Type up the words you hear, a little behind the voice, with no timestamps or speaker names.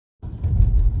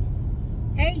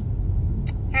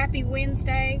Happy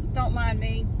Wednesday. Don't mind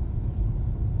me.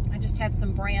 I just had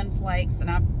some bran flakes and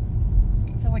I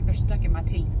feel like they're stuck in my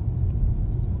teeth.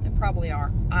 They probably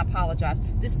are. I apologize.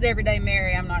 This is Everyday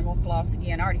Mary. I'm not going to floss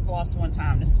again. I already flossed one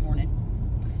time this morning.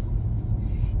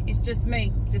 It's just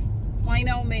me. Just plain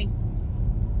old me.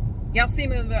 Y'all see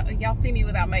me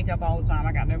without makeup all the time.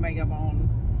 I got no makeup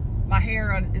on. My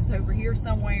hair is over here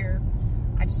somewhere.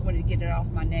 I just wanted to get it off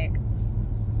my neck.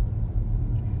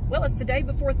 Well, it's the day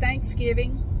before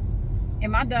Thanksgiving,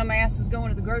 and my dumb ass is going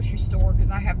to the grocery store because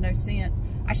I have no sense.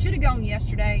 I should have gone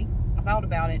yesterday. I thought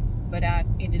about it, but I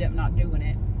ended up not doing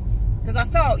it. Because I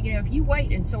thought, you know, if you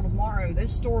wait until tomorrow,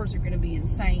 those stores are going to be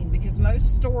insane because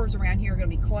most stores around here are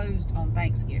going to be closed on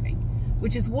Thanksgiving,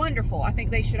 which is wonderful. I think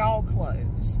they should all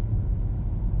close.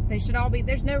 They should all be,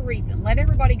 there's no reason. Let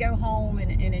everybody go home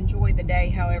and enjoy the day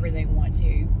however they want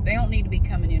to. They don't need to be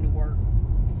coming into work.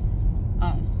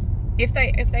 If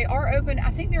they are open, I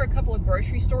think there are a couple of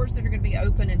grocery stores that are going to be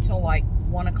open until like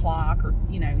 1 o'clock or,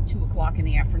 you know, 2 o'clock in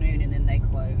the afternoon, and then they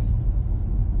close.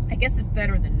 I guess it's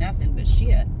better than nothing, but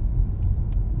shit.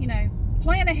 You know,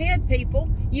 plan ahead, people.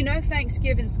 You know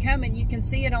Thanksgiving's coming. You can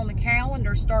see it on the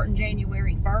calendar starting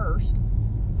January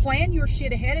 1st. Plan your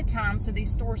shit ahead of time so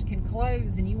these stores can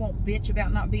close and you won't bitch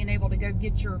about not being able to go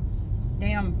get your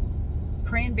damn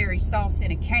cranberry sauce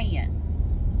in a can.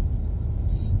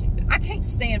 Stupid. I can't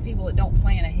stand people that don't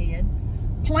plan ahead.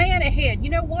 Plan ahead. You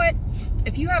know what?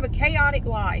 If you have a chaotic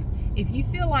life, if you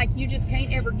feel like you just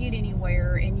can't ever get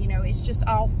anywhere and, you know, it's just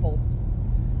awful,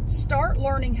 start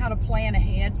learning how to plan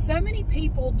ahead. So many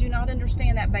people do not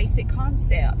understand that basic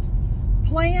concept.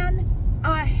 Plan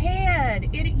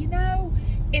ahead. You know,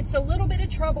 it's a little bit of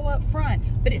trouble up front,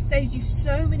 but it saves you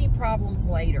so many problems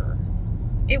later.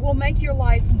 It will make your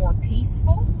life more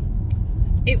peaceful.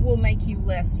 It will make you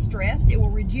less stressed. It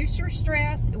will reduce your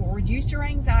stress. It will reduce your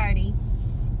anxiety.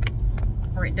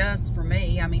 Or it does for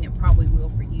me. I mean, it probably will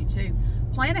for you too.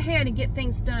 Plan ahead and get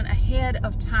things done ahead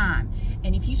of time.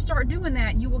 And if you start doing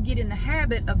that, you will get in the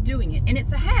habit of doing it. And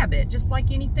it's a habit, just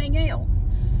like anything else.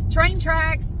 Train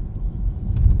tracks.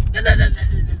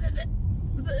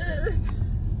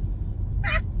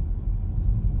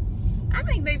 I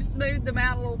think they've smoothed them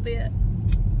out a little bit.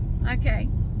 Okay.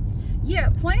 Yeah,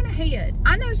 plan ahead.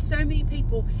 I know so many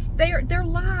people, their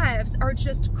lives are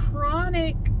just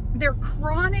chronic. They're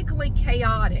chronically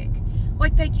chaotic.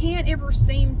 Like they can't ever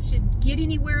seem to get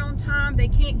anywhere on time. They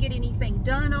can't get anything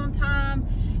done on time.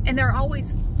 And they're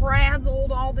always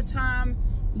frazzled all the time.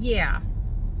 Yeah,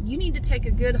 you need to take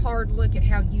a good hard look at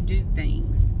how you do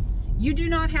things. You do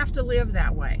not have to live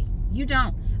that way. You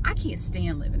don't. I can't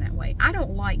stand living that way. I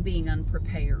don't like being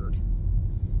unprepared.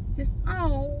 Just,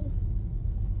 oh.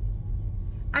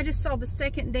 I just saw the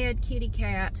second dead kitty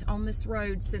cat on this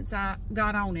road since I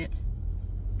got on it.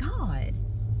 God.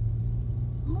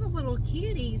 All the little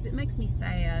kitties. It makes me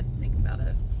sad. Think about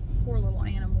a poor little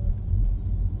animal.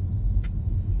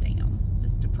 Damn.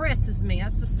 Just depresses me.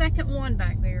 That's the second one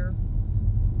back there.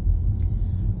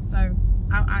 So,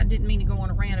 I didn't mean to go on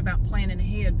a rant about planning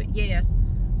ahead, but yes,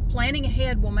 planning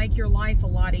ahead will make your life a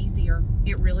lot easier.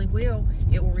 It really will.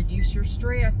 It will reduce your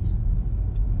stress.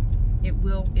 It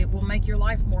will make your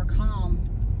life more calm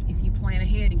if you plan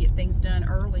ahead and get things done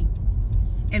early.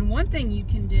 And one thing you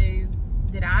can do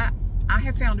that I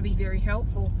have found to be very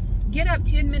helpful, get up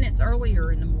 10 minutes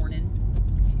earlier in the morning.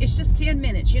 It's just 10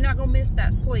 minutes. You're not going to miss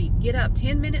that sleep. Get up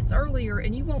 10 minutes earlier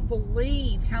and you won't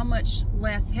believe how much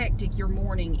less hectic your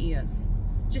morning is.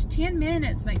 Just 10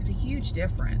 minutes makes a huge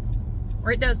difference.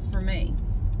 Or it does for me.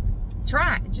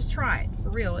 Try it. Just try it.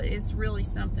 For real. It's really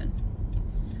something.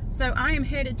 So I am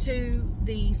headed to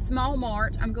the small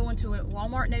mart. I'm going to a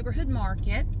Walmart neighborhood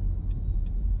market.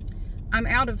 I'm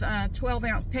out of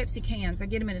 12-ounce Pepsi cans. I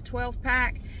get them in a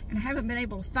 12-pack, and I haven't been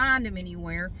able to find them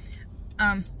anywhere.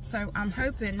 So I'm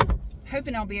hoping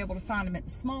I'll be able to find them at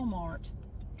the small mart.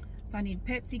 So I need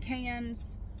Pepsi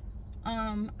cans.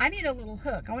 I need a little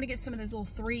hook. I want to get some of those little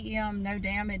 3M no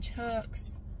damage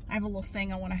hooks. I have a little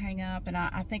thing I want to hang up, and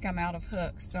I think I'm out of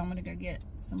hooks, so I'm going to go get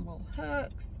some little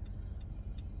hooks.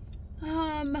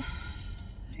 And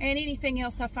anything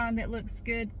else I find that looks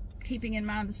good, keeping in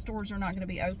mind the stores are not going to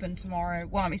be open tomorrow.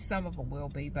 Well, I mean, some of them will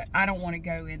be, but I don't want to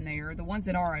go in there. The ones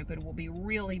that are open will be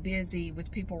really busy with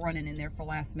people running in there for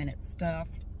last minute stuff.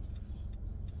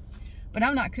 But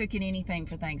I'm not cooking anything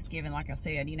for Thanksgiving, like I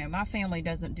said. You know, my family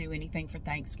doesn't do anything for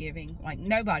Thanksgiving. Like,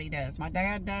 nobody does. My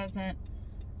dad doesn't.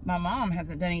 My mom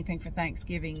hasn't done anything for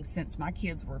Thanksgiving since my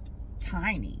kids were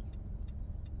tiny.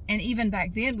 And even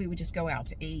back then, we would just go out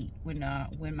to eat. When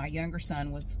my younger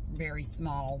son was very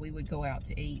small, we would go out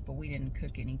to eat, but we didn't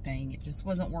cook anything. It just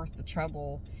wasn't worth the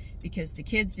trouble because the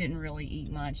kids didn't really eat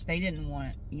much. They didn't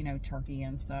want, you know, turkey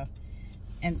and stuff.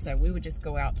 And so we would just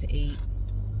go out to eat.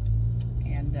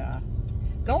 And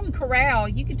Golden Corral,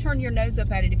 you can turn your nose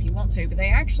up at it if you want to, but they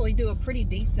actually do a pretty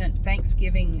decent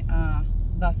Thanksgiving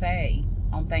buffet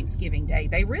on Thanksgiving Day.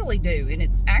 They really do, and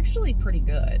it's actually pretty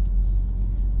good.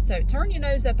 So turn your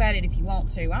nose up at it if you want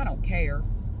to. I don't care.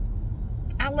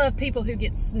 I love people who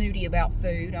get snooty about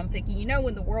food. I'm thinking, you know,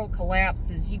 when the world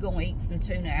collapses, you're going to eat some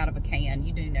tuna out of a can.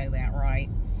 You do know that,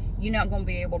 right? You're not going to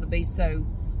be able to be so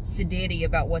sedity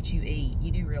about what you eat.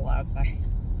 You do realize that.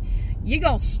 You're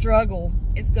going to struggle.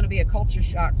 It's going to be a culture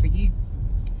shock for you.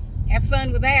 Have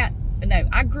fun with that. But no,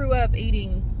 I grew up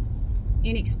eating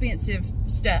inexpensive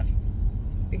stuff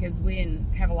because we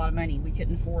didn't have a lot of money. We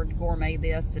couldn't afford to gourmet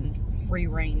this and free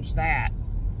range that.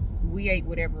 We ate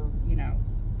whatever, you know,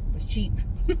 was cheap.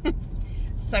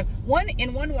 So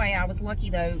in one way I was lucky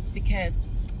though, because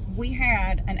we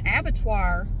had an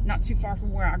abattoir not too far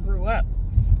from where I grew up,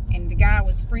 and the guy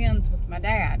was friends with my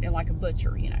dad, like a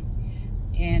butcher, you know.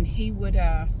 And he would,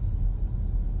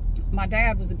 my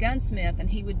dad was a gunsmith, and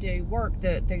he would do work.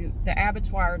 The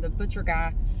abattoir, the butcher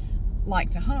guy,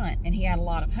 liked to hunt, and he had a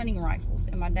lot of hunting rifles,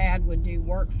 and my dad would do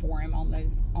work for him on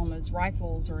those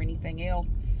rifles or anything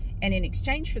else. And in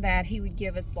exchange for that, he would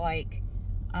give us like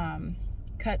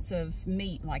cuts of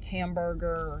meat, like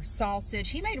hamburger or sausage.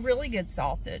 He made really good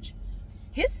sausage.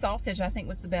 His sausage, I think,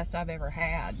 was the best I've ever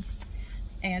had.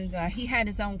 And he had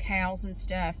his own cows and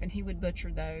stuff, and he would butcher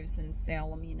those and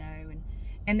sell them, you know.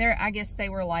 And there, I guess they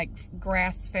were like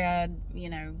grass-fed,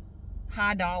 you know,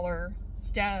 high-dollar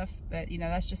stuff, but, you know,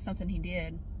 that's just something he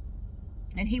did.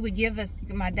 And he would give us,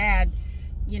 my dad,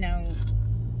 you know,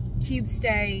 cube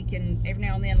steak, and every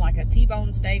now and then like a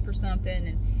T-bone steak or something,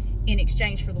 and in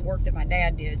exchange for the work that my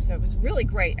dad did. So it was really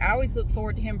great. I always look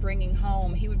forward to him bringing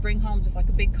home. He would bring home just like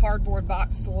a big cardboard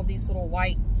box full of these little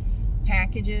white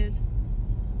packages.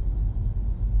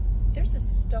 There's a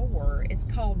store. It's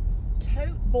called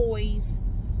Tote Boy's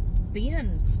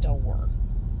Bin Store.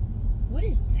 What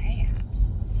is that?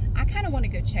 I kind of want to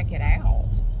go check it out.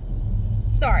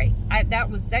 Sorry,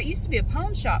 that used to be a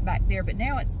pawn shop back there, but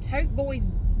now it's Tote Boy's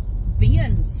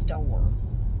Bin Store.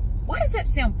 Why does that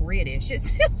sound British? It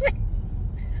sounds like,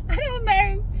 I don't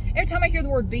know. Every time I hear the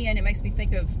word bin, it makes me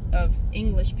think of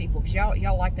English people, because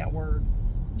y'all like that word.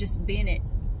 Just bin it.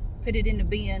 Put it in the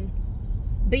bin.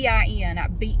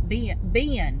 B-I-N.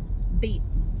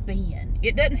 Bin.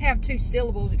 It doesn't have two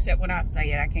syllables except when I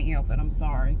say it. I can't help it. I'm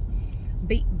sorry.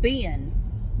 Bin.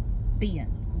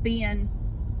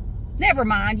 Never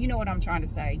mind. You know what I'm trying to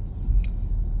say.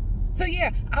 So yeah,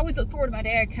 I always look forward to my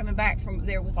dad coming back from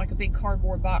there with like a big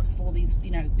cardboard box full of these,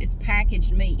 you know, it's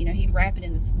packaged meat. You know, he'd wrap it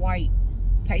in this white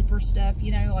paper stuff,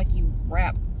 you know, like you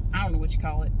wrap, I don't know what you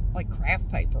call it, like craft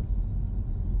paper.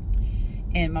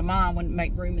 And my mom wouldn't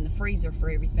make room in the freezer for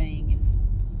everything.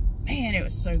 And man, it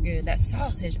was so good. That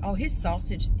sausage, oh, his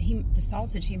sausage, the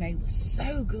sausage he made was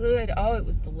so good. Oh, it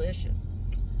was delicious.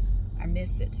 I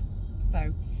miss it.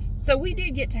 So we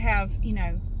did get to have, you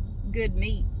know, good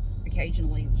meat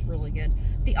occasionally. It was really good.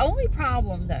 The only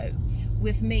problem though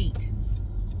with meat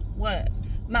was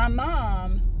my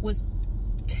mom was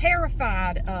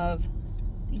terrified of,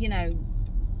 you know,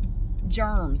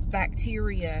 germs,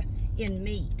 bacteria in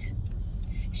meat.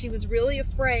 She was really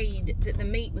afraid that the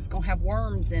meat was going to have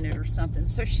worms in it or something.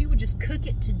 So she would just cook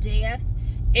it to death.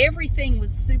 Everything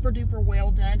was super duper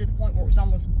well done to the point where it was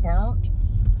almost burnt.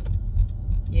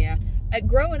 Yeah.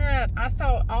 Growing up, I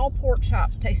thought all pork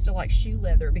chops tasted like shoe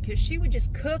leather because she would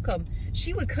just cook them.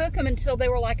 She would cook them until they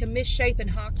were like a misshapen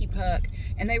hockey puck,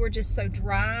 and they were just so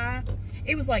dry.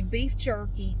 It was like beef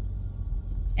jerky,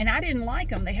 and I didn't like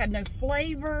them. They had no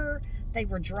flavor. They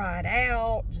were dried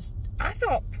out. Just, I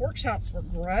thought pork chops were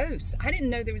gross. I didn't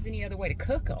know there was any other way to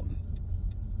cook them.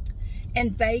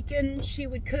 And bacon, she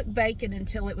would cook bacon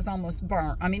until it was almost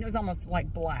burnt. I mean, it was almost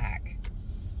like black.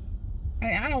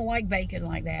 I don't like bacon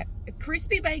like that.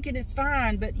 Crispy bacon is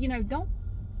fine, but, you know, don't,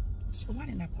 why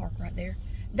didn't I park right there?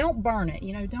 Don't burn it,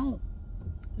 you know, don't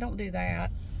do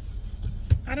that.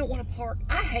 I don't want to park.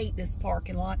 I hate this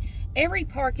parking lot. Every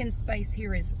parking space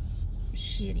here is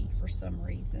shitty for some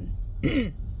reason.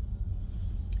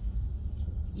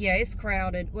 Yeah, it's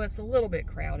crowded. Well, it's a little bit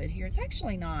crowded here. It's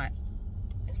actually not,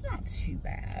 it's not too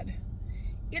bad.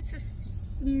 It's a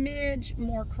smidge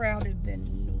more crowded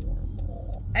than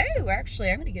normal. Oh, actually,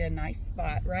 I'm going to get a nice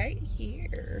spot right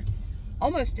here.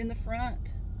 Almost in the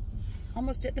front.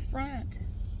 Almost at the front.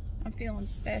 I'm feeling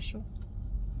special.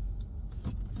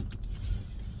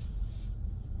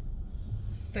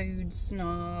 food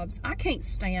snobs. I can't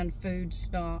stand food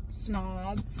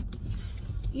snobs.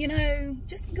 You know,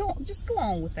 just go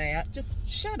on with that. Just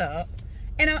shut up.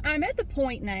 And I'm at the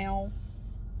point now,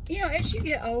 you know, as you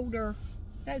get older,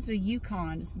 that's a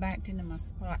Yukon just backed into my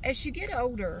spot. As you get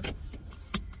older,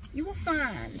 you will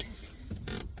find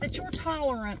that your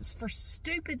tolerance for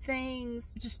stupid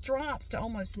things just drops to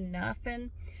almost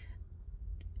nothing,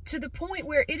 to the point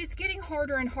where it is getting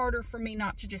harder and harder for me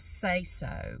not to just say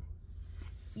so.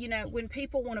 You know, when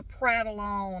people want to prattle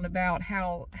on about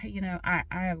how, you know,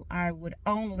 I would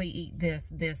only eat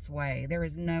this way. There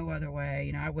is no other way.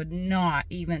 You know, I would not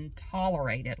even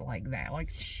tolerate it like that. Like,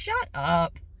 shut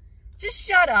up. Just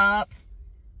shut up.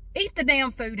 Eat the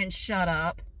damn food and shut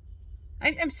up.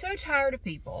 I'm so tired of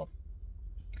people.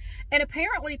 And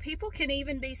apparently people can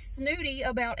even be snooty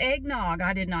about eggnog.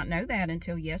 I did not know that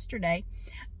until yesterday.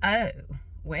 Oh,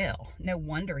 well, no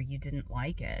wonder you didn't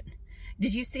like it.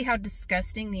 Did you see how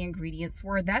disgusting the ingredients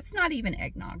were? That's not even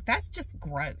eggnog. That's just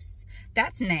gross.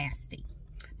 That's nasty.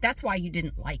 That's why you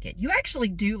didn't like it. You actually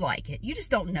do like it. You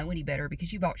just don't know any better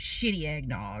because you bought shitty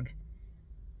eggnog.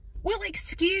 Well,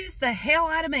 excuse the hell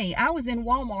out of me. I was in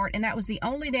Walmart and that was the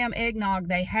only damn eggnog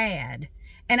they had.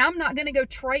 And I'm not going to go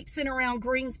traipsing around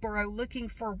Greensboro looking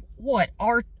for, what,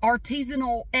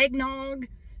 artisanal eggnog?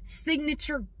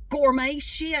 Signature gourmet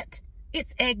shit?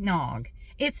 It's eggnog.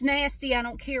 It's nasty. I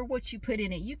don't care what you put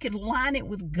in it. You could line it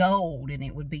with gold and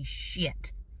it would be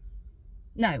shit.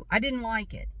 No, I didn't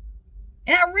like it.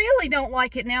 And I really don't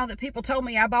like it now that people told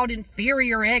me I bought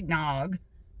inferior eggnog.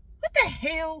 What the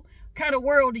hell kind of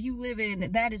world do you live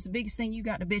in that is the biggest thing you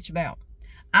got to bitch about?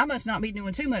 I must not be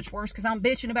doing too much worse because I'm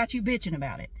bitching about you bitching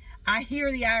about it. I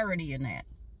hear the irony in that.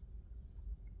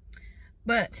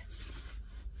 But,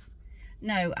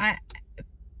 no,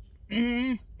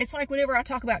 it's like whenever I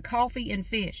talk about coffee and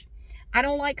fish. I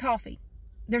don't like coffee.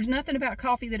 There's nothing about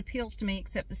coffee that appeals to me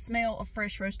except the smell of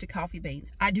fresh roasted coffee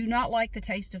beans. I do not like the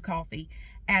taste of coffee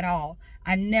at all.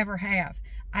 I never have.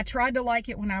 I tried to like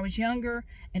it when I was younger,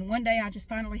 and one day I just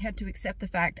finally had to accept the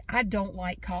fact I don't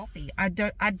like coffee. I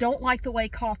don't like the way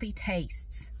coffee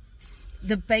tastes.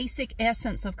 The basic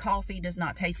essence of coffee does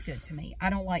not taste good to me. I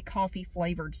don't like coffee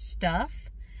flavored stuff.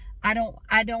 I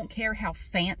don't care how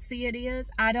fancy it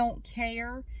is. I don't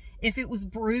care if it was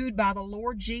brewed by the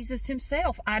Lord Jesus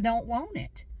himself. I don't want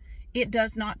it. It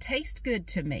does not taste good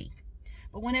to me.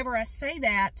 But whenever I say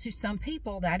that to some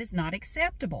people, that is not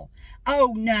acceptable.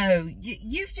 Oh, no,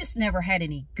 you've just never had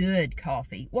any good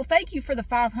coffee. Well, thank you for the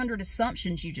 500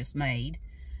 assumptions you just made.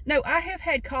 No, I have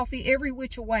had coffee every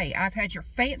which way. I've had your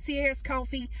fancy-ass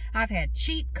coffee. I've had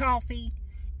cheap coffee.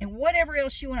 And whatever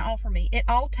else you want to offer me, it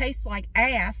all tastes like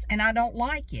ass, and I don't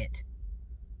like it.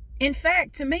 In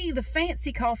fact, to me, the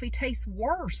fancy coffee tastes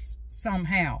worse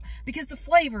somehow because the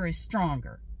flavor is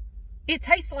stronger. It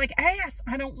tastes like ass.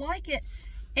 I don't like it.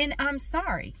 And I'm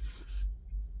sorry.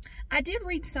 I did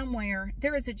read somewhere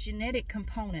there is a genetic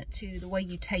component to the way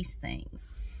you taste things.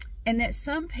 And that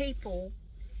some people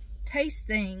taste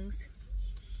things,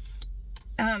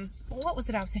 what was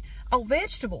it I was saying? Oh,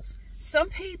 vegetables. Some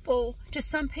people,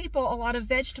 a lot of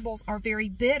vegetables are very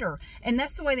bitter. And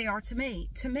that's the way they are to me.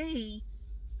 To me,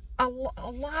 a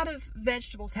lot of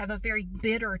vegetables have a very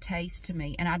bitter taste to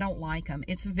me. And I don't like them.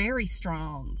 It's very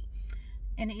strong.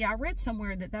 And yeah, I read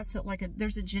somewhere that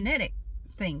there's a genetic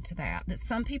thing to that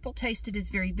some people taste it as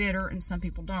very bitter and some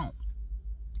people don't.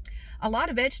 A lot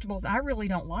of vegetables I really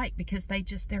don't like because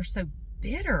they're so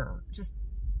bitter. Just,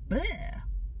 bleh.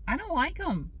 I don't like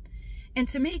them. And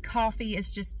to me, coffee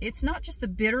is it's not just the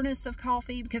bitterness of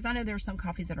coffee, because I know there are some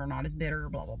coffees that are not as bitter,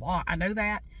 blah, blah, blah. I know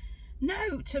that.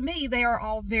 No, to me, they are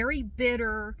all very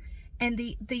bitter. And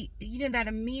you know, that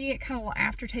immediate kind of little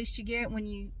aftertaste you get when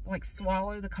you like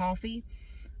swallow the coffee.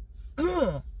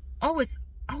 Ugh. Oh, it's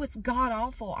god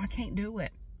awful. I can't do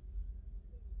it.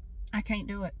 I can't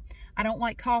do it. I don't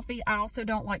like coffee. I also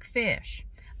don't like fish.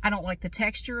 I don't like the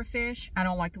texture of fish. I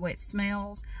don't like the way it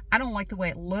smells. I don't like the way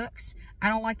it looks. I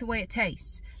don't like the way it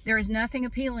tastes. There is nothing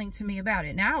appealing to me about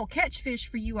it. Now, I will catch fish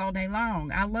for you all day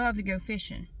long. I love to go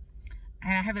fishing.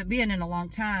 And I haven't been in a long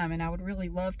time, and I would really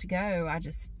love to go. I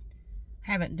just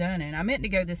haven't done it. I meant to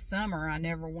go this summer. I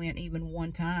never went even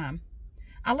one time.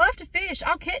 I love to fish.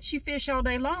 I'll catch you fish all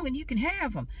day long, and you can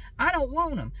have them. I don't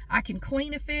want them. I can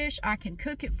clean a fish. I can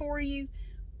cook it for you.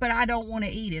 But I don't want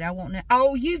to eat it. I won't know.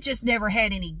 Oh, you've just never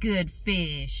had any good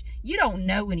fish. You don't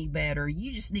know any better.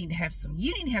 You just need to have some.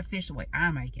 You need to have fish the way I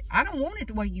make it. I don't want it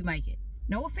the way you make it.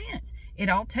 No offense. It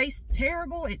all tastes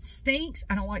terrible. It stinks.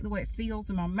 I don't like the way it feels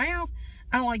in my mouth.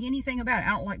 I don't like anything about it.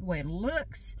 I don't like the way it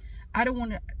looks. I don't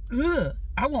want to.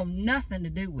 I want nothing to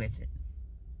do with it.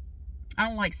 I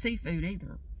don't like seafood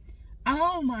either.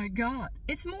 Oh my God.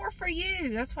 It's more for you.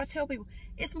 That's why I tell people,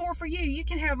 it's more for you. You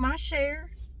can have my share.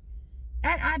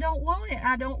 I don't want it.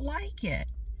 I don't like it.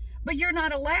 But you're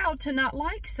not allowed to not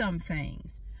like some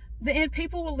things. And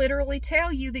people will literally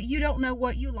tell you that you don't know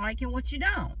what you like and what you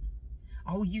don't.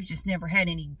 Oh, you've just never had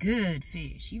any good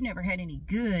fish. You've never had any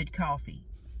good coffee.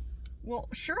 Well,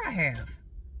 sure I have.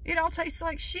 It all tastes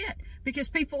like shit because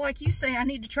people like you say I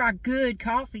need to try good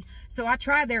coffee. So I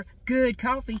try their good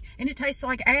coffee and it tastes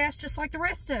like ass just like the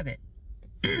rest of it.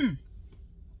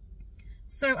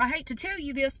 So I hate to tell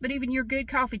you this, but even your good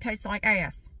coffee tastes like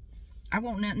ass. I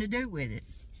want nothing to do with it.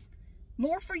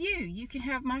 More for you. You can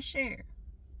have my share.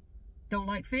 Don't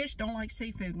like fish, don't like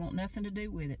seafood, want nothing to do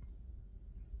with it.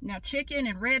 Now chicken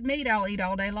and red meat I'll eat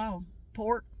all day long.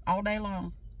 Pork all day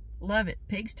long. Love it.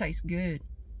 Pigs taste good.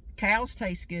 Cows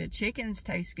taste good. Chickens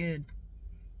taste good.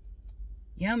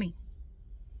 Yummy.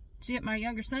 Shit, my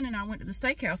younger son and I went to the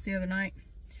steakhouse the other night.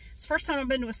 It's the first time I've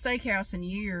been to a steakhouse in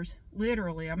years.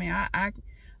 Literally. I mean,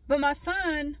 but my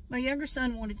younger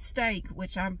son wanted steak,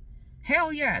 which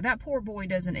hell yeah, that poor boy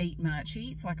doesn't eat much. He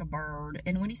eats like a bird.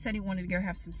 And when he said he wanted to go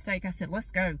have some steak, I said, let's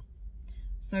go.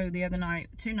 So the other night,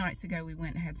 2 nights ago, we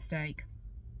went and had steak.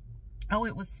 Oh,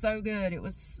 it was so good. It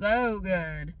was so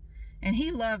good. And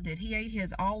he loved it. He ate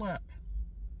his all up.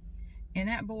 And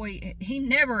that boy, he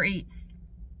never eats.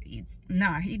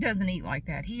 Nah, he doesn't eat like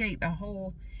that. He ate the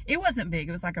whole, it wasn't big.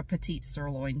 It was like a petite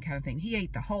sirloin kind of thing. He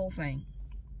ate the whole thing.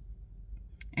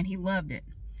 And he loved it.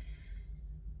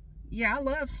 Yeah, I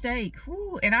love steak.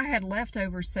 Woo. And I had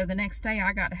leftovers, so the next day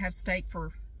I got to have steak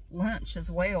for lunch as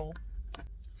well.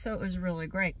 So it was really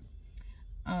great.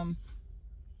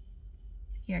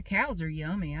 Yeah, cows are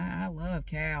yummy. I love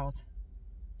cows.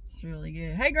 It's really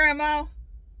good. Hey, Grandma.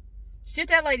 Shit,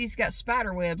 that lady's got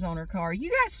spider webs on her car. You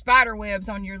got spider webs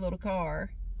on your little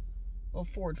car. Little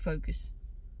Ford Focus.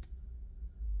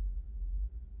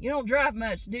 You don't drive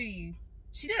much, do you?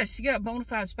 She does. She got bona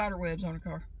fide spider webs on her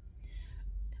car.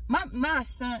 My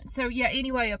son, so yeah,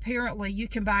 anyway, apparently you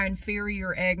can buy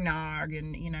inferior eggnog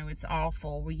and, you know, it's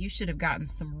awful. Well, you should have gotten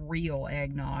some real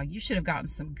eggnog. You should have gotten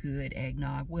some good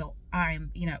eggnog. Well, I'm,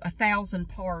 you know, 1,000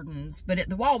 pardons. But at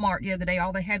the Walmart the other day,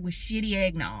 all they had was shitty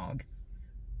eggnog.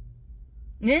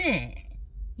 I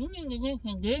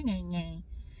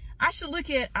should look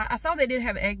at, I saw they did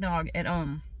have eggnog at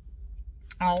Aldi.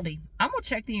 I'm going to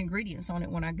check the ingredients on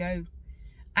it when I go.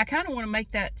 I kind of want to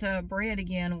make that bread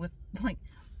again with, like,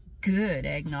 good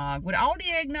eggnog. Would Aldi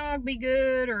eggnog be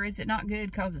good, or is it not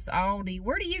good because it's Aldi?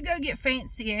 Where do you go get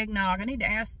fancy eggnog? I need to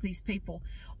ask these people.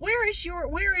 Where is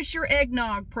your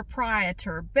eggnog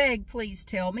proprietor? Beg, please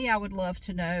tell me. I would love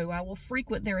to know. I will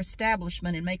frequent their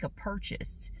establishment and make a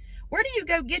purchase. Where do you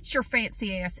go get your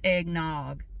fancy ass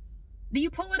eggnog? Do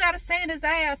you pull it out of Santa's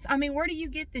ass? I mean, where do you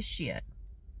get this shit?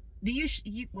 Do you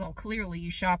well, clearly you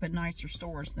shop at nicer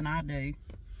stores than I do.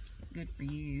 Good for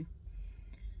you.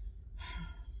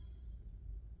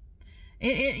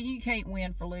 You can't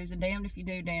win for losing. Damned if you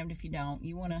do, damned if you don't.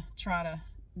 You want to try to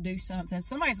do something.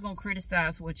 Somebody's going to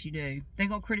criticize what you do. They're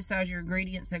going to criticize your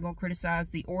ingredients. They're going to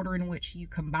criticize the order in which you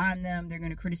combine them. They're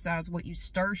going to criticize what you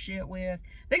stir shit with.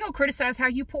 They're going to criticize how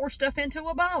you pour stuff into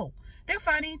a bowl. They'll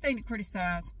find anything to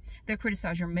criticize. They'll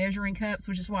criticize your measuring cups,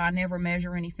 which is why I never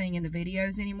measure anything in the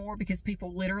videos anymore, because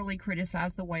people literally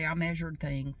criticize the way I measured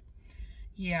things.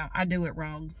 Yeah, I do it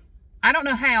wrong. I don't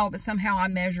know how, but somehow I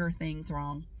measure things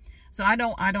wrong. So I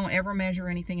don't ever measure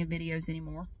anything in videos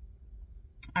anymore.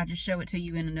 I just show it to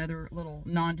you in another little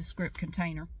nondescript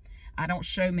container. I don't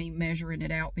show me measuring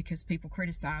it out because people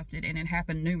criticized it, and it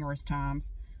happened numerous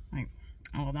times. Like,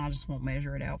 oh, I just won't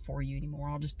measure it out for you anymore.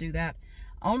 I'll just do that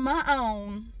on my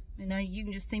own. You know, you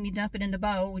can just see me dump it in the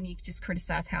bowl, and you can just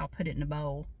criticize how I put it in the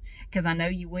bowl, because I know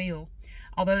you will.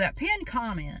 Although that pinned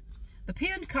comment, the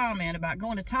pinned comment about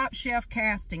going to Top Chef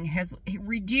Casting has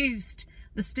reduced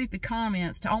the stupid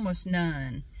comments to almost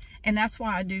none. And that's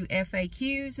why I do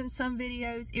FAQs in some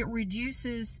videos. It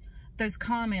reduces those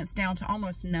comments down to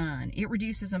almost none. It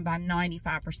reduces them by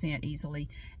 95% easily.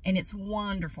 And it's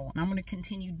wonderful. And I'm going to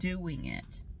continue doing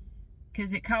it,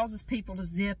 because it causes people to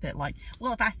zip it. Like,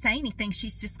 well, if I say anything,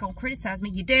 she's just going to criticize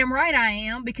me. You damn right I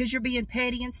am, because you're being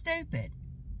petty and stupid.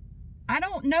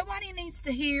 Nobody needs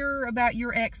to hear about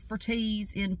your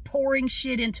expertise in pouring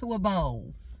shit into a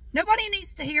bowl. Nobody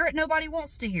needs to hear it. Nobody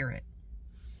wants to hear it.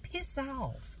 Piss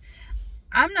off.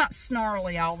 I'm not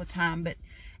snarly all the time, but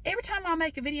every time I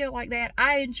make a video like that,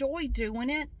 I enjoy doing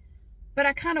it, but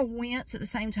I kind of wince at the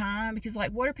same time, because,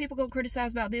 like, what are people going to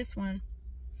criticize about this one?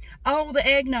 Oh, the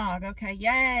eggnog. Okay,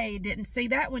 yay. Didn't see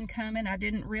that one coming. I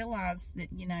didn't realize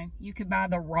that, you know, you could buy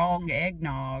the wrong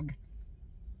eggnog.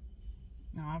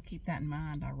 No, I'll keep that in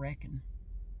mind, I reckon.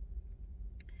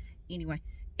 Anyway,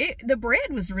 the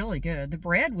bread was really good. The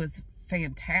bread was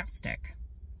fantastic.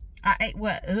 I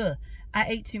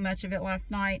ate too much of it last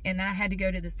night, and then I had to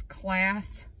go to this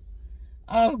class.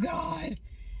 Oh God,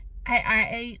 I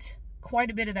ate quite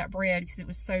a bit of that bread because it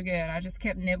was so good. I just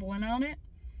kept nibbling on it,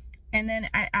 and then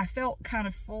I felt kind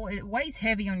of full. It weighs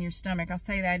heavy on your stomach. I'll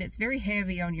say that. It's very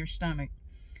heavy on your stomach.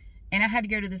 And I had to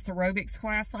go to this aerobics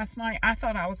class last night. I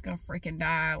thought I was going to freaking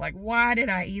die. Like, why did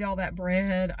I eat all that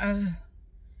bread?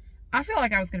 I feel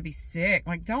like I was going to be sick.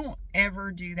 Like, don't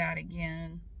ever do that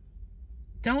again.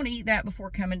 Don't eat that before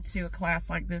coming to a class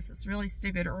like this. It's really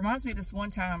stupid. It reminds me of this one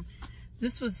time.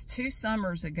 This was 2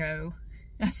 summers ago.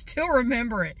 I still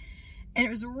remember it. And it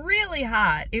was really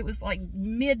hot. It was like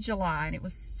mid-July, and it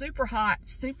was super hot,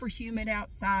 super humid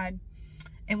outside.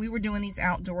 And we were doing these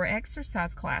outdoor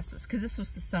exercise classes because this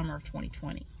was the summer of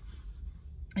 2020.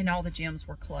 And all the gyms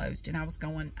were closed. And I was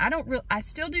going, I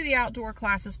still do the outdoor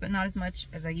classes, but not as much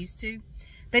as I used to.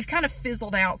 They've kind of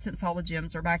fizzled out since all the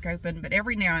gyms are back open. But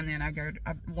every now and then I go,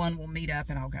 one will meet up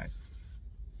and I'll go.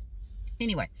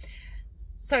 Anyway,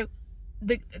 so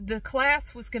the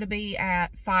class was going to be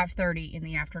at 5:30 in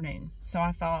the afternoon. So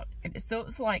I thought, so it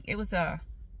was like, it was a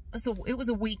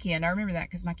weekend. I remember that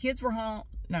because my kids were home.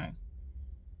 No.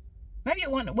 Maybe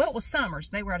it wasn't, well, it was summer, so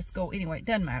they were out of school. Anyway, it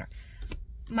doesn't matter.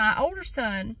 My older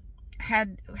son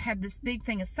had this big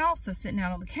thing of salsa sitting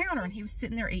out on the counter, and he was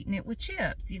sitting there eating it with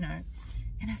chips, you know.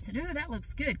 And I said, oh, that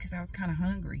looks good, because I was kind of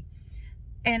hungry.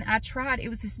 And I tried, it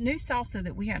was this new salsa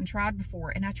that we hadn't tried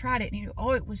before, and I tried it, and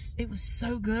it was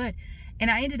so good. And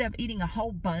I ended up eating a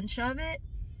whole bunch of it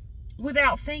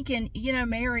without thinking, you know,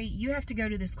 Mary, you have to go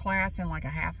to this class in like a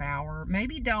half hour.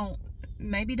 Maybe don't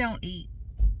eat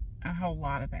a whole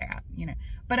lot of that, you know.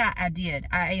 But I did.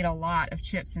 I ate a lot of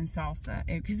chips and salsa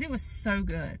because it was so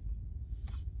good.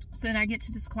 So then I get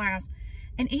to this class,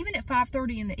 and even at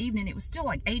 5:30 in the evening, it was still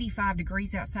like 85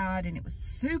 degrees outside, and it was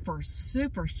super,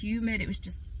 super humid. It was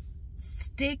just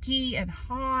sticky and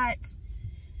hot,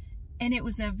 and it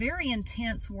was a very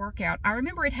intense workout. I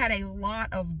remember it had a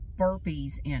lot of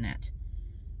burpees in it,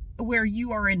 where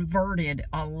you are inverted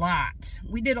a lot.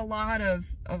 We did a lot of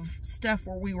stuff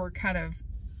where we were kind of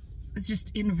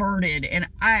just inverted, and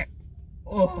that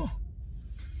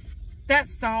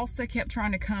salsa kept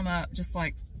trying to come up, just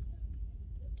like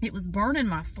it was burning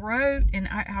my throat, and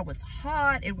I was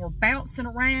hot, and we're bouncing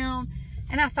around,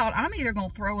 and I thought, I'm either gonna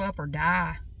throw up or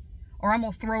die, or I'm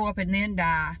gonna throw up and then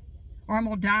die, or I'm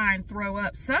gonna die and throw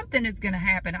up. Something is gonna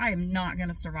happen. I am not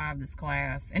gonna survive this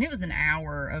class. And it was an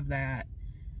hour of that,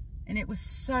 and it was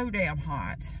so damn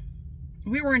hot.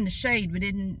 We were in the shade, but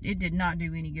it did not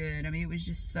do any good. I mean, it was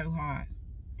just so hot.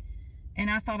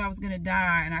 And I thought I was going to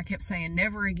die, and I kept saying,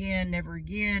 never again, never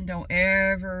again. Don't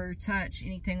ever touch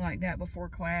anything like that before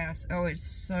class. Oh, it's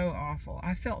so awful.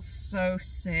 I felt so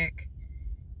sick.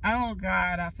 Oh,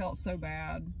 God, I felt so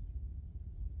bad.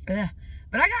 Ugh.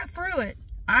 But I got through it.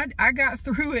 I got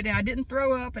through it, and I didn't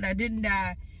throw up, and I didn't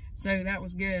die. So that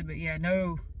was good. But, yeah,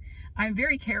 no. I'm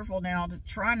very careful now to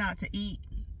try not to eat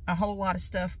a whole lot of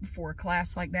stuff before a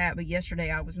class like that, but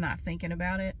yesterday I was not thinking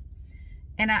about it,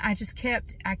 and I just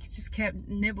kept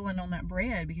nibbling on that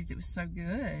bread because it was so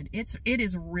good. It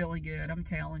is really good, I'm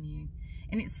telling you,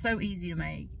 and it's so easy to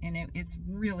make, and it's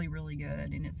really, really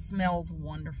good, and it smells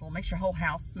wonderful. Makes your whole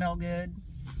house smell good.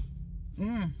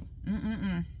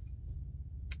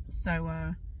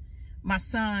 So my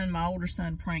older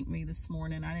son pranked me this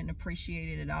morning. I didn't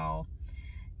appreciate it at all.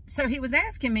 So he was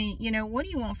asking me, you know, what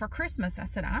do you want for Christmas? I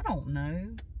said, I don't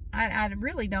know. I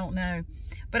really don't know.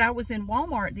 But I was in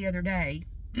Walmart the other day,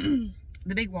 the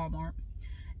big Walmart,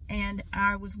 and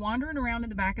I was wandering around in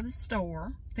the back of the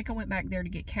store. I think I went back there to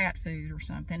get cat food or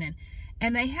something.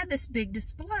 And they had this big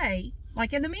display,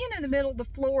 like in the middle of the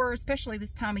floor, especially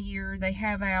this time of year, they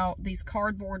have out these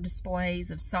cardboard displays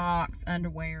of socks,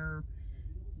 underwear,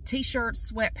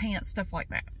 t-shirts, sweatpants, stuff like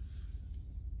that.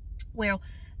 Well,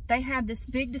 they had this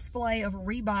big display of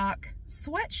Reebok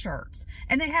sweatshirts,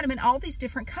 and they had them in all these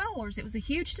different colors. It was a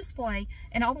huge display,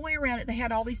 and all the way around it they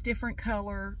had all these different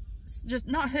color, just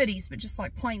not hoodies, but just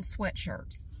like plain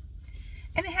sweatshirts.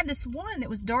 And they had this one that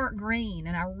was dark green,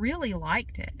 and I really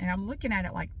liked it. And I'm looking at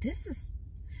it like, this is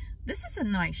a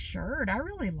nice shirt. I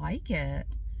really like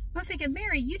it. I'm thinking,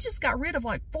 Mary, you just got rid of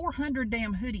like 400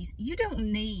 damn hoodies. You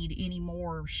don't need any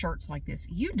more shirts like this.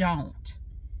 You don't.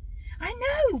 I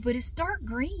know, but it's dark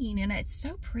green, and it's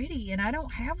so pretty, and I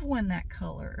don't have one that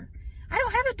color. I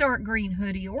don't have a dark green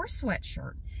hoodie or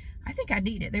sweatshirt. I think I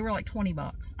need it. They were like 20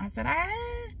 bucks. I said,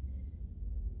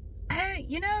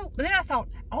 you know, but then I thought,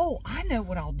 oh, I know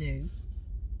what I'll do.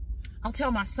 I'll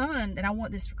tell my son that I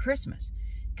want this for Christmas.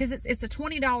 because it's a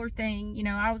 $20 thing. You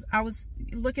know, I was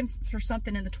looking for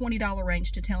something in the $20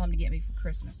 range to tell him to get me for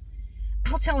Christmas.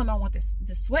 I'll tell him I want this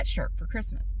sweatshirt for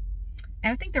Christmas.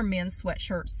 And I think they're men's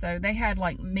sweatshirts, so they had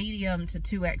like medium to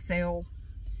 2XL.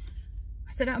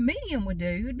 I said, a medium would do.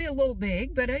 It'd be a little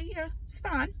big, but yeah, it's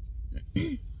fine.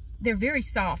 They're very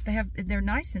soft. They're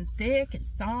nice and thick and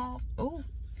soft. Oh,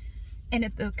 and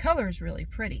the color is really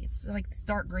pretty. It's like this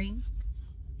dark green.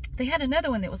 They had another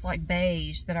one that was like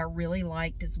beige that I really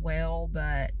liked as well,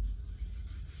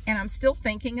 and I'm still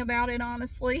thinking about it,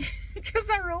 honestly, because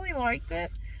I really liked it.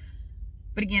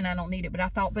 But again, I don't need it. But I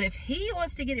thought, but if he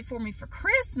wants to get it for me for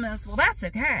Christmas, well, that's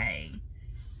okay.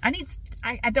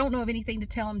 I don't know of anything to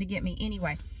tell him to get me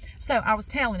anyway. So I was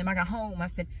telling him, I got home, I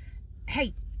said,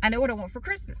 hey, I know what I want for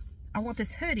Christmas. I want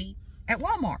this hoodie at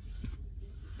Walmart.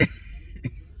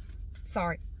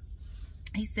 Sorry.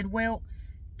 He said, well,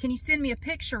 can you send me a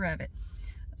picture of it?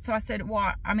 So I said,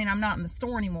 well, I mean, I'm not in the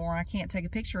store anymore. I can't take a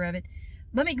picture of it.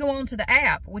 Let me go on to the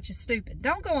app, which is stupid.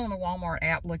 Don't go on the Walmart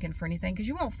app looking for anything because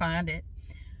you won't find it.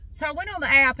 So I went on the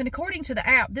app, and according to the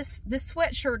app, this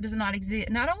sweatshirt does not exist.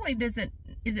 Not only is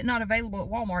it not available at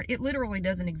Walmart, it literally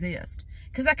doesn't exist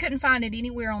because I couldn't find it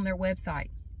anywhere on their website.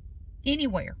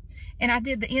 Anywhere. And I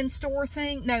did the in-store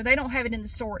thing. No, they don't have it in the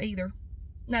store either.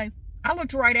 No. I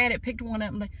looked right at it, picked one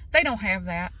up, and they don't have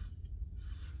that.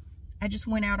 I just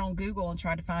went out on Google and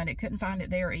tried to find it. Couldn't find it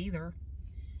there either.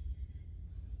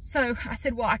 So I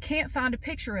said, well, I can't find a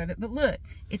picture of it, but look,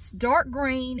 it's dark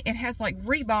green. It has like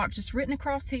Reebok just written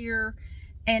across here,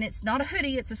 and it's not a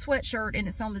hoodie, it's a sweatshirt, and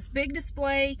it's on this big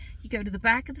display. You go to the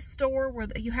back of the store where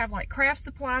you have like craft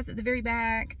supplies at the very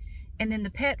back, and then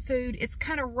the pet food. It's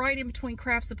kind of right in between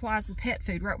craft supplies and pet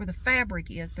food, right where the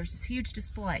fabric is. There's this huge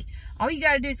display. All you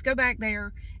got to do is go back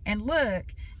there and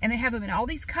look, and they have them in all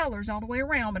these colors all the way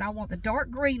around, but I want the dark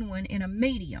green one in a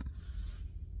medium.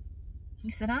 He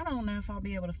said, I don't know if I'll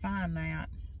be able to find that.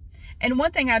 And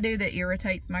one thing I do that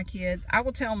irritates my kids, I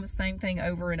will tell them the same thing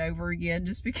over and over again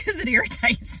just because it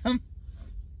irritates them.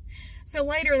 So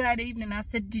later that evening, I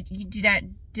said,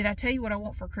 did I tell you what I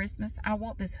want for Christmas? I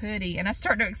want this hoodie. And I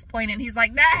started to explain it, and he's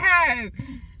like, no,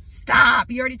 stop.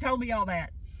 You already told me all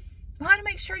that. Well, I want to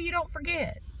make sure you don't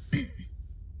forget.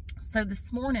 So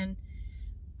this morning,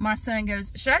 my son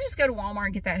goes, should I just go to Walmart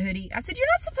and get that hoodie? I said, you're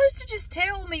not supposed to just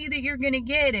tell me that you're going to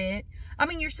get it. I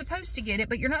mean, you're supposed to get it,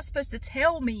 but you're not supposed to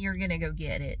tell me you're going to go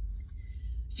get it.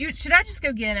 Should I just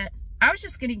go get it? I was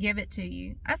just going to give it to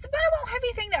you. I said, but I won't have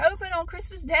anything to open on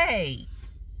Christmas Day.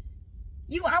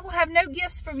 I will have no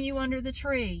gifts from you under the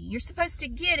tree. You're supposed to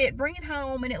get it, bring it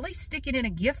home, and at least stick it in a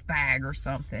gift bag or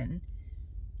something.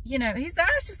 You know, I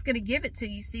was just going to give it to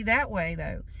you. See, that way,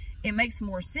 though, it makes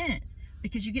more sense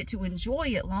because you get to enjoy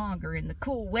it longer in the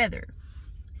cool weather.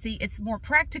 See, it's more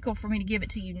practical for me to give it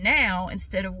to you now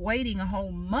instead of waiting a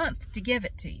whole month to give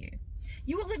it to you.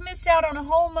 You will have missed out on a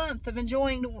whole month of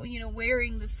enjoying,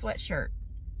 wearing the sweatshirt.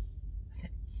 I said,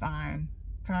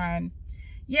 fine.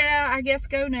 Yeah, I guess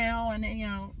go now,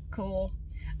 and, cool.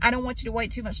 I don't want you to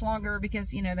wait too much longer because,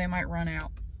 they might run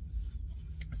out.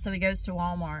 So he goes to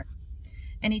Walmart,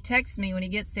 and he texts me when he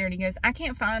gets there, and he goes, I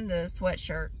can't find the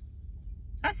sweatshirt.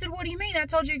 I said, what do you mean? I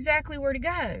told you exactly where to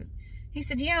go. He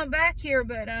said, yeah, I'm back here,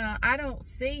 but I don't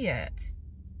see it.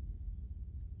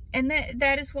 And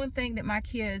that is one thing that my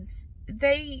kids,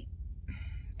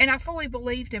 and I fully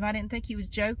believed him. I didn't think he was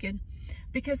joking,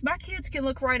 because my kids can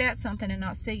look right at something and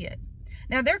not see it.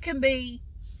 Now, there can be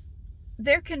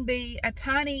a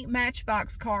tiny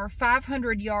Matchbox car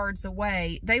 500 yards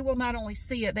away. They will not only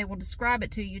see it, they will describe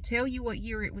it to you, tell you what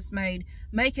year it was made,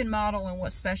 make and model, and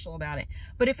what's special about it.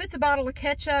 But if it's a bottle of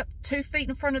ketchup 2 feet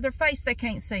in front of their face, they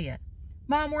can't see it.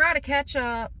 Mom, we're out of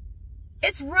ketchup.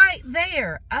 It's right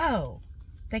there. Oh,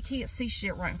 they can't see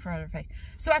shit right in front of their face.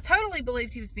 So I totally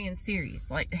believed he was being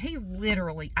serious. Like, he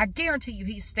literally, I guarantee you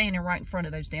he's standing right in front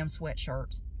of those damn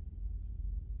sweatshirts.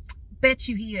 Bet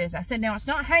you he is. I said, now it's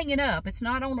not hanging up. It's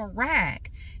not on a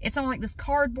rack. It's on like this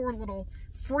cardboard little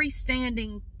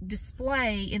freestanding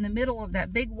display in the middle of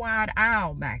that big wide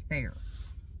aisle back there.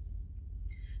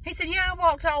 He said, yeah, I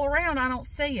walked all around. I don't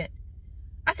see it.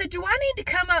 I said, do I need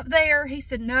to come up there? He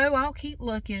said, no, I'll keep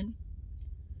looking.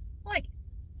 Like,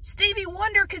 Stevie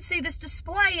Wonder could see this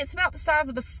display. It's about the size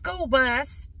of a school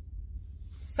bus.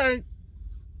 So,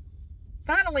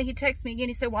 finally, he texted me again.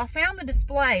 He said, well, I found the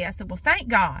display. I said, well, thank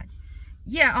God.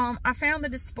 Yeah, I found the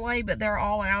display, but they're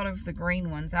all out of the green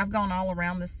ones. I've gone all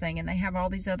around this thing, and they have all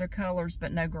these other colors,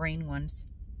 but no green ones.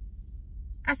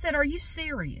 I said, are you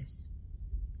serious?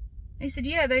 He said,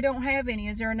 yeah, they don't have any.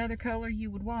 Is there another color you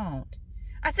would want?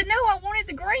 I said, no, I wanted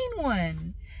the green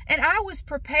one. And I was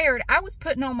prepared. I was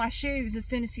putting on my shoes as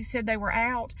soon as he said they were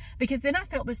out, because then I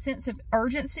felt this sense of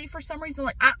urgency for some reason.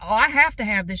 Like, I have to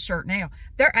have this shirt now.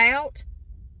 They're out.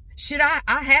 Should I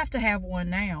have to have one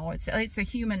now. It's a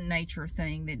human nature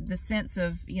thing. The sense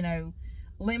of, you know,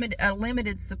 a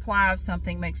limited supply of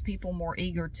something makes people more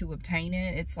eager to obtain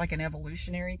it. It's like an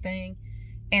evolutionary thing.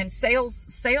 And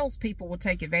sales people will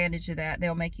take advantage of that.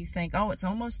 They'll make you think, oh, it's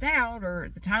almost out, or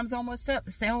the time's almost up,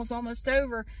 the sale's almost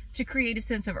over, to create a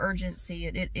sense of urgency.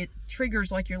 It triggers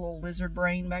like your little lizard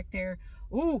brain back there.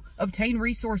 Ooh, obtain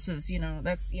resources. You know,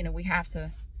 that's, you know, we have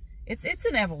to. It's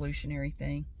an evolutionary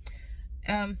thing.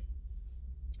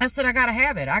 I said, I gotta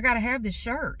have it. I gotta have this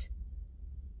shirt.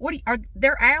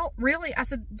 They're out? Really? I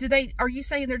said, are you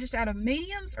saying they're just out of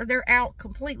mediums, or they're out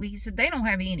completely? He said, they don't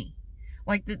have any.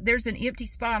 Like, there's an empty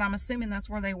spot. I'm assuming that's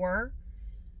where they were.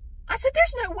 I said,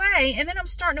 there's no way. And then I'm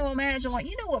starting to imagine, like,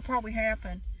 you know what probably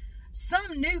happened?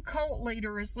 Some new cult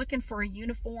leader is looking for a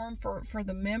uniform for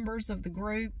the members of the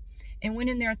group, and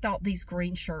went in there and thought, these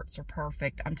green shirts are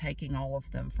perfect. I'm taking all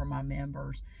of them for my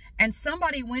members. And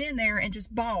somebody went in there and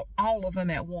just bought all of them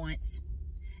at once.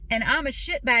 And I'm a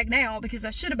shitbag now, because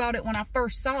I should have bought it when I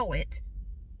first saw it.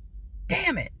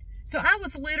 Damn it. So I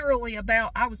was literally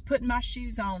I was putting my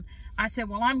shoes on. I said,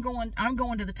 well, I'm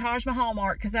going to the Taj Mahal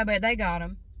Mart, because I bet they got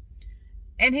them.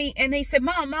 And he said,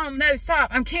 Mom, no,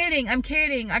 stop. I'm kidding.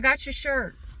 I got your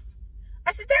shirt.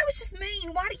 I said, that was just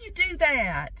mean. Why do you do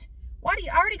that? Why do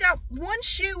you, I already got one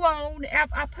shoe on.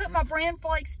 I put my bran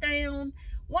flakes down.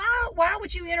 Why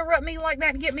would you interrupt me like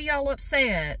that and get me all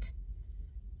upset?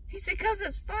 He said, because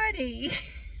it's funny.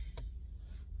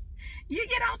 You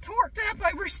get all torqued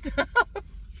up over stuff.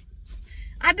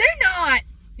 I do not.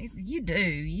 He said, you do.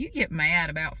 You get mad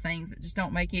about things that just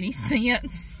don't make any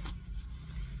sense.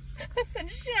 I said,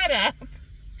 shut up.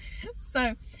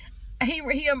 So he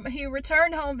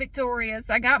returned home victorious.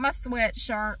 I got my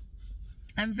sweatshirt.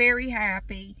 I'm very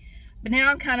happy. But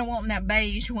now I'm kind of wanting that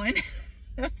beige one.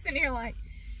 I'm sitting here like,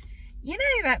 you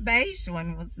know, that beige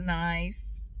one was nice.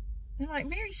 I'm like,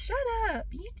 Mary, shut up.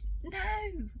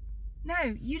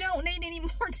 No, you don't need any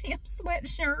more damn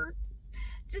sweatshirts.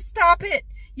 Just stop it.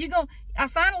 I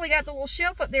finally got the little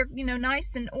shelf up there, you know,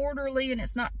 nice and orderly, and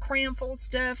it's not crammed full of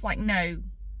stuff. Like, no.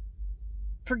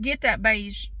 Forget that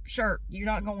beige shirt. You're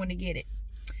not going to get it.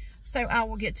 So I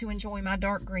will get to enjoy my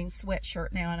dark green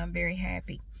sweatshirt now, and I'm very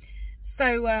happy.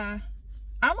 So I'm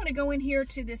going to go in here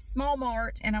to this small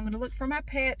mart, and I'm going to look for my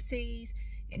Pepsis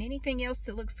and anything else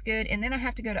that looks good. And then I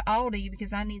have to go to Aldi,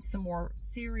 because I need some more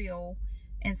cereal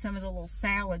and some of the little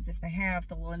salads, if they have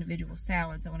the little individual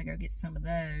salads. I want to go get some of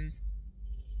those.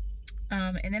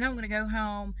 And then I'm going to go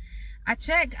home. I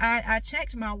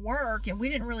checked my work, and we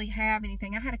didn't really have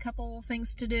anything. I had a couple of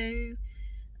things to do.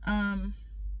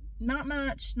 Not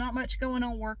much going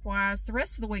on work-wise. The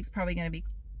rest of the week's probably going to be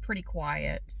pretty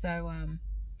quiet. So,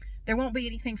 there won't be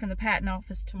anything from the patent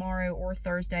office tomorrow or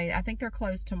Thursday. I think they're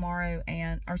closed tomorrow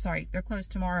they're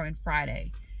closed tomorrow and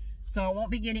Friday. So I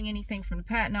won't be getting anything from the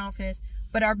patent office.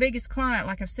 But our biggest client,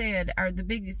 like I've said,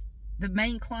 the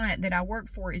main client that I work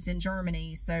for is in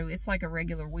Germany. So it's like a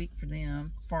regular week for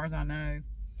them, as far as I know.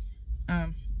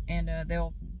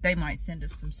 They might send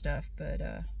us some stuff, but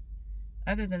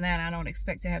other than that, I don't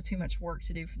expect to have too much work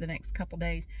to do for the next couple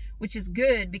days, which is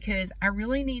good, because I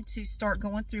really need to start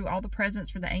going through all the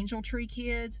presents for the Angel Tree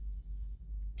kids.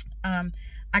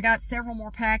 I got several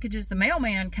more packages. The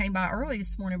mailman came by early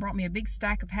this morning and brought me a big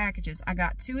stack of packages. I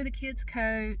got 2 of the kids'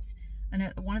 coats,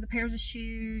 and one of the pairs of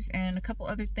shoes, and a couple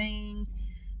other things.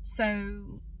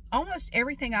 So almost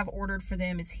everything I've ordered for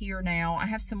them is here now. I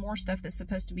have some more stuff that's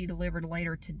supposed to be delivered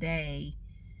later today.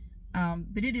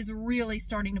 But it is really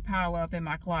starting to pile up in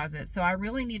my closet. So I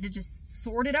really need to just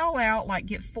sort it all out, like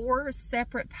get 4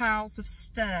 separate piles of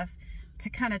stuff to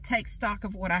kind of take stock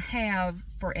of what I have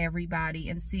for everybody,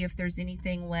 and see if there's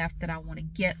anything left that I want to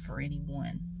get for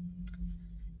anyone.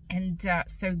 And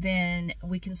so then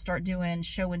we can start doing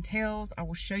show and tells. I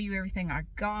will show you everything I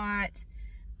got.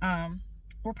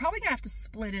 We're probably going to have to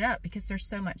split it up, because there's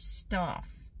so much stuff.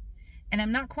 And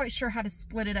I'm not quite sure how to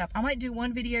split it up. I might do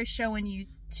one video showing you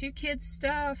 2 kids'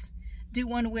 stuff, do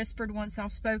one whispered, one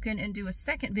soft-spoken, and do a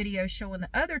second video showing the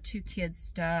other 2 kids'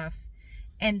 stuff,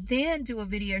 and then do a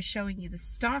video showing you the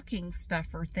stocking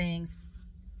stuffer things.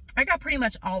 I got pretty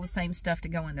much all the same stuff to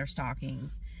go in their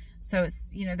stockings. So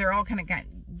it's, you know, they're all kind of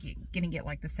gonna get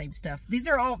like the same stuff. These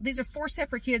are 4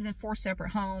 separate kids in 4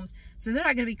 separate homes. So they're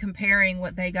not going to be comparing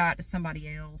what they got to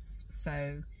somebody else.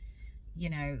 So, you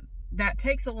know, that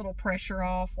takes a little pressure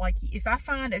off. Like, if I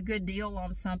find a good deal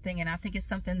on something and I think it's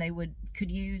something they could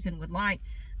use and would like,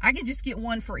 I can just get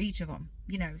one for each of them,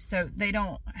 you know, so they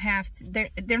don't have to,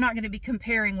 they're not going to be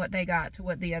comparing what they got to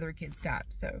what the other kids got.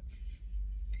 So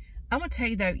I'm going to tell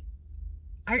you though,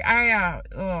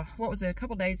 what was it, a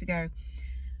couple days ago,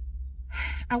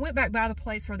 I went back by the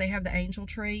place where they have the angel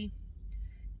tree,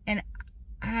 and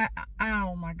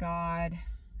oh my God,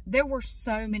 there were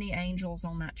so many angels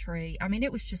on that tree. I mean,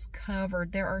 it was just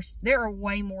covered. There are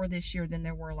way more this year than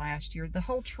there were last year. The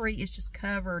whole tree is just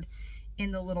covered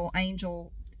in the little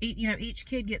angel. You know, each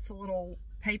kid gets a little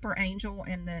paper angel,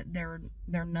 and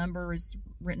their number is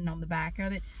written on the back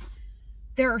of it.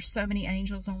 There are so many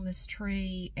angels on this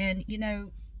tree, and you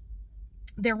know,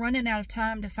 they're running out of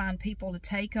time to find people to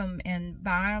take them and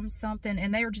buy them something,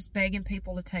 and they are just begging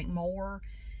people to take more.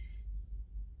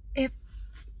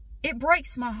 It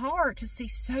breaks my heart to see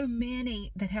so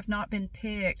many that have not been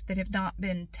picked, that have not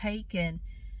been taken.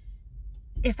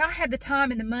 If I had the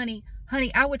time and the money,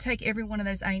 honey, I would take every one of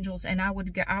those angels, and I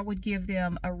would give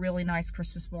them a really nice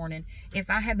Christmas morning.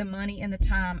 If I had the money and the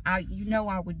time, you know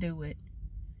I would do it.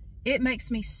 It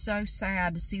makes me so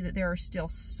sad to see that there are still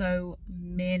so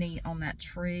many on that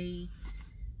tree,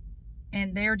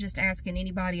 and they're just asking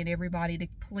anybody and everybody to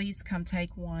please come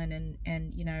take one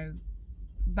and you know,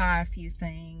 buy a few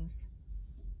things.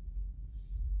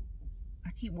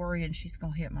 I keep worrying she's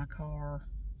gonna hit my car.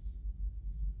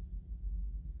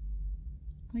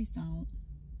 Please don't.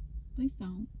 Please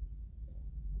don't.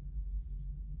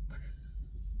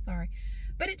 Sorry.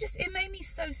 But it made me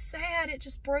so sad. It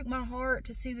just broke my heart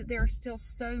to see that there are still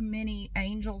so many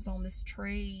angels on this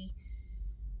tree.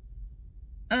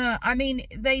 I mean,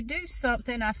 they do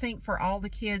something, I think, for all the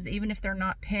kids. Even if they're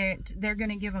not picked, they're going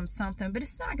to give them something. But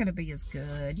it's not going to be as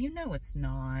good. You know it's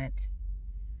not.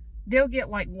 They'll get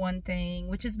like one thing,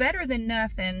 which is better than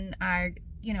nothing. I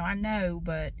know,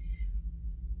 but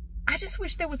I just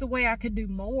wish there was a way I could do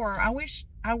more. I wish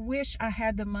I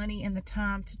had the money and the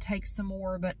time to take some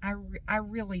more, but I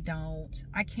really don't.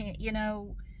 I can't, you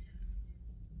know.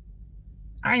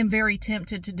 I am very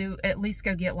tempted to at least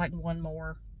go get like one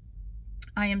more.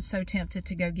 I am so tempted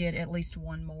to go get at least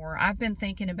one more. I've been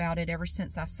thinking about it ever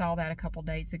since I saw that a couple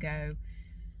days ago.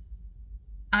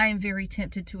 I am very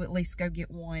tempted to at least go get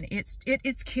one. It's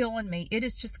killing me. It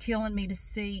is just killing me to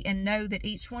see and know that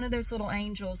each one of those little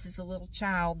angels is a little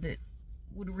child that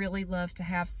would really love to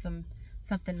have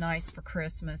something nice for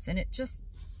Christmas. And it just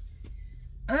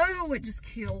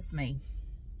kills me.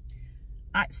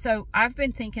 So I've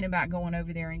been thinking about going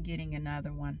over there and getting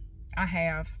another one. I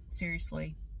have,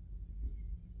 seriously.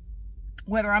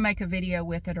 Whether I make a video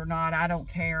with it or not, I don't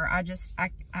care. I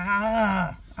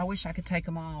wish I could take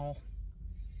them all.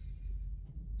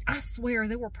 I swear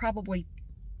there were probably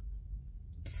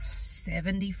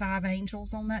 75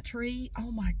 angels on that tree.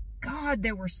 Oh my God,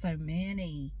 there were so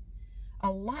many.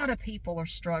 A lot of people are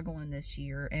struggling this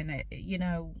year, and you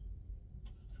know,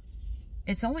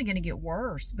 it's only going to get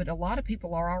worse, but a lot of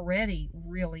people are already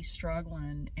really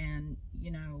struggling, and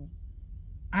you know,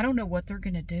 I don't know what they're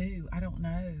going to do. I don't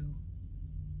know.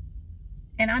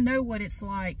 And I know what it's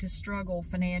like to struggle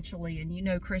financially, and you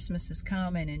know Christmas is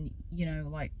coming, and you know,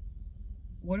 like,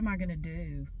 what am I going to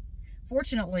do?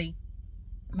 Fortunately,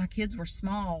 my kids were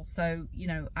small, so, you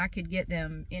know, I could get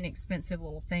them inexpensive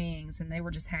little things, and they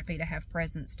were just happy to have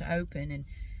presents to open, and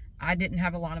I didn't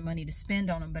have a lot of money to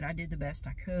spend on them, but I did the best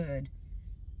I could.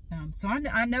 So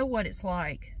I know what it's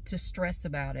like to stress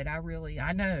about it.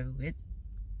 I know it.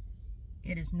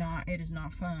 It is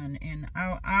not fun. And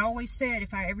I always said,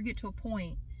 if I ever get to a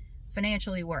point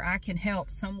financially where I can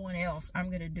help someone else, I'm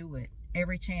going to do it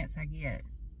every chance I get.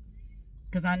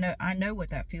 Because I know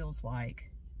what that feels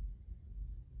like.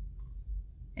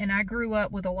 And I grew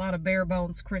up with a lot of bare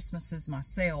bones Christmases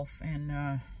myself,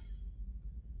 and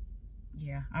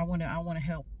yeah, I want to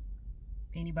help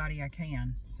anybody I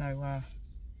can. So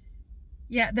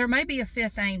yeah, there may be a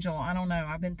fifth angel. I don't know.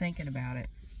 I've been thinking about it.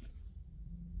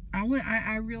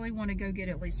 I really want to go get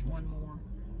at least one more.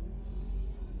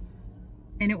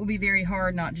 And it will be very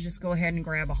hard not to just go ahead and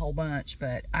grab a whole bunch,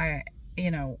 but you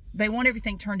know, they want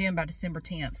everything turned in by December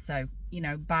 10th. So, you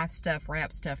know, buy stuff,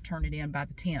 wrap stuff, turn it in by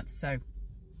the 10th. So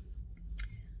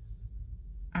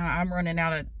I'm running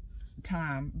out of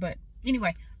time. But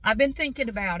anyway, I've been thinking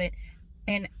about it,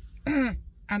 and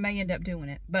I may end up doing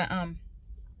it. But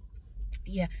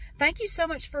yeah, thank you so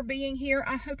much for being here.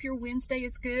 I hope your Wednesday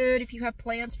is good. If you have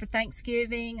plans for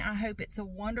Thanksgiving, I hope it's a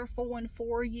wonderful one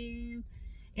for you.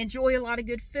 Enjoy a lot of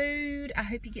good food. I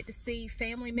hope you get to see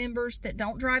family members that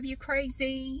don't drive you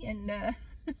crazy, and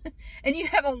and you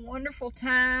have a wonderful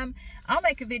time. I'll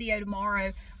make a video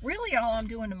tomorrow. Really, all I'm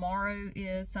doing tomorrow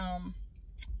is I'm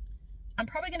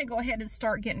probably going to go ahead and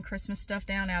start getting Christmas stuff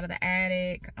down out of the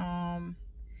attic.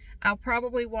 I'll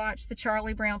probably watch the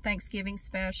Charlie Brown Thanksgiving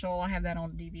special. I have that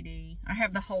on DVD. I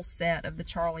have the whole set of the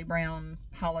Charlie Brown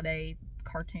holiday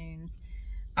cartoons.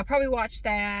 I'll probably watch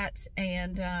that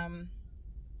and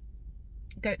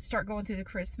start going through the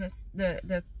Christmas,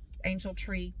 the angel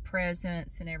tree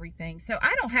presents and everything. So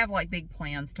I don't have like big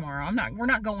plans tomorrow. We're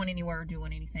not going anywhere or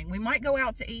doing anything. We might go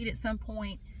out to eat at some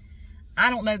point. I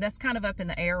don't know. That's kind of up in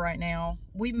the air right now.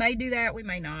 We may do that. We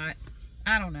may not.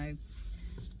 I don't know.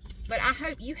 But I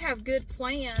hope you have good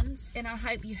plans, and I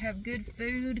hope you have good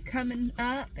food coming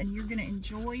up, and you're going to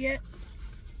enjoy it.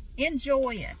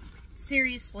 Enjoy it.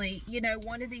 Seriously, you know,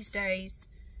 one of these days,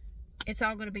 it's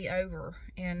all going to be over.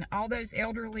 And all those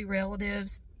elderly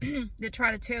relatives that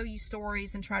try to tell you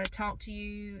stories and try to talk to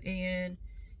you, and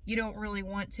you don't really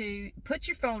want to, put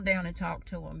your phone down and talk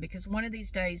to them, because one of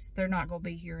these days, they're not going to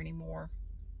be here anymore.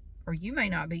 Or you may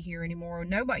not be here anymore.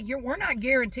 We're not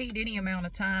guaranteed any amount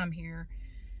of time here.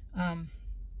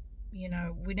 You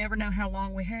know, we never know how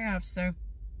long we have, so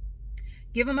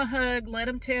give them a hug. Let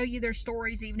them tell you their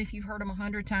stories, even if you've heard them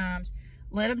 100 times.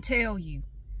 Let them tell you.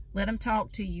 Let them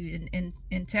talk to you,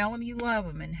 and tell them you love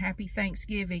them, and happy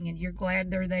Thanksgiving, and you're glad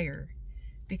they're there.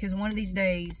 Because one of these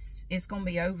days, it's going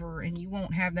to be over, and you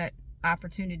won't have that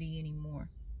opportunity anymore.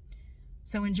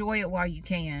 So enjoy it while you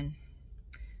can.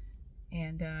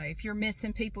 And if you're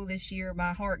missing people this year,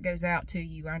 my heart goes out to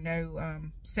you. I know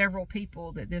several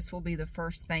people that this will be the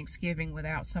first Thanksgiving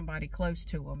without somebody close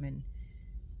to them.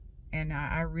 And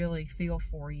I really feel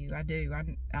for you. I do.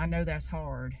 I know that's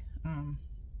hard.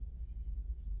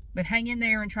 But hang in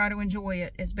there and try to enjoy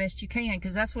it as best you can,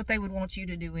 because that's what they would want you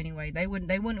to do anyway. They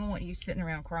wouldn't want you sitting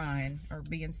around crying or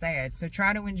being sad. So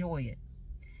try to enjoy it.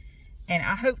 And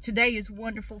I hope today is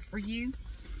wonderful for you.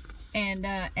 And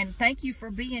thank you for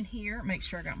being here. Make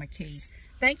sure I got my keys.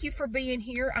 Thank you for being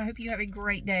here. I hope you have a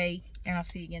great day, and I'll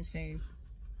see you again soon.